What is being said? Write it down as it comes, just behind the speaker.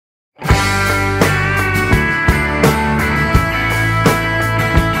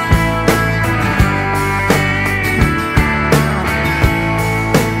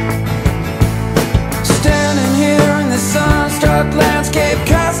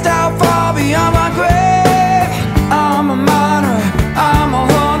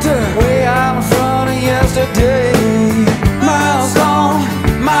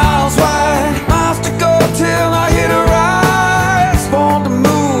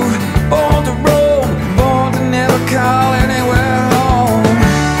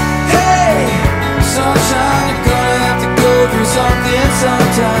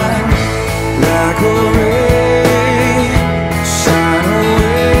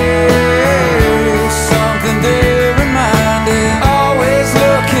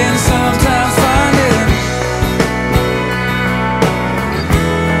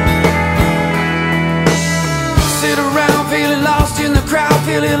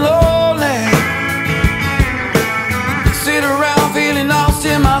feeling lonely, sit around feeling lost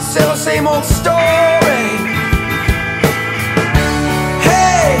in myself, same old story.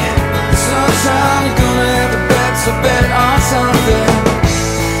 Hey, sometime you're gonna have to bet, so bet on something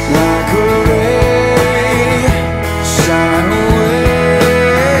like a ray, shine away,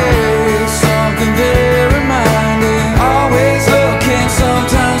 something there reminding, always looking,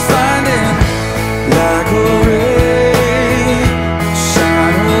 sometimes finding, like a ray,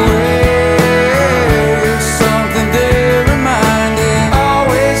 shine away, something there reminding,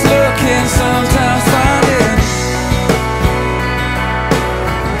 always looking, sometimes finding.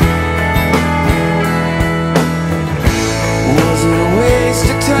 Was it a waste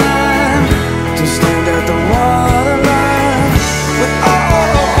of time to stand at the waterline with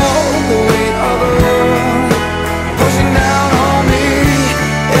all the weight of the world pushing down on me?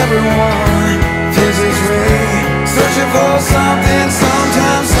 Everyone feels his way, searching for something,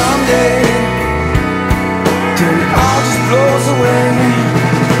 sometime, someday, till it all just blows away.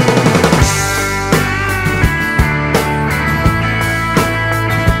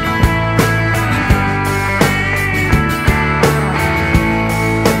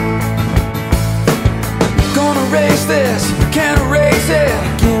 Gonna erase this, can't erase it,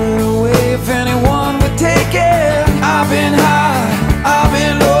 give it away if anyone would take it. I've been high, I've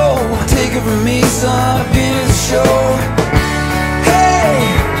been low, take it from me son, I've been to the show.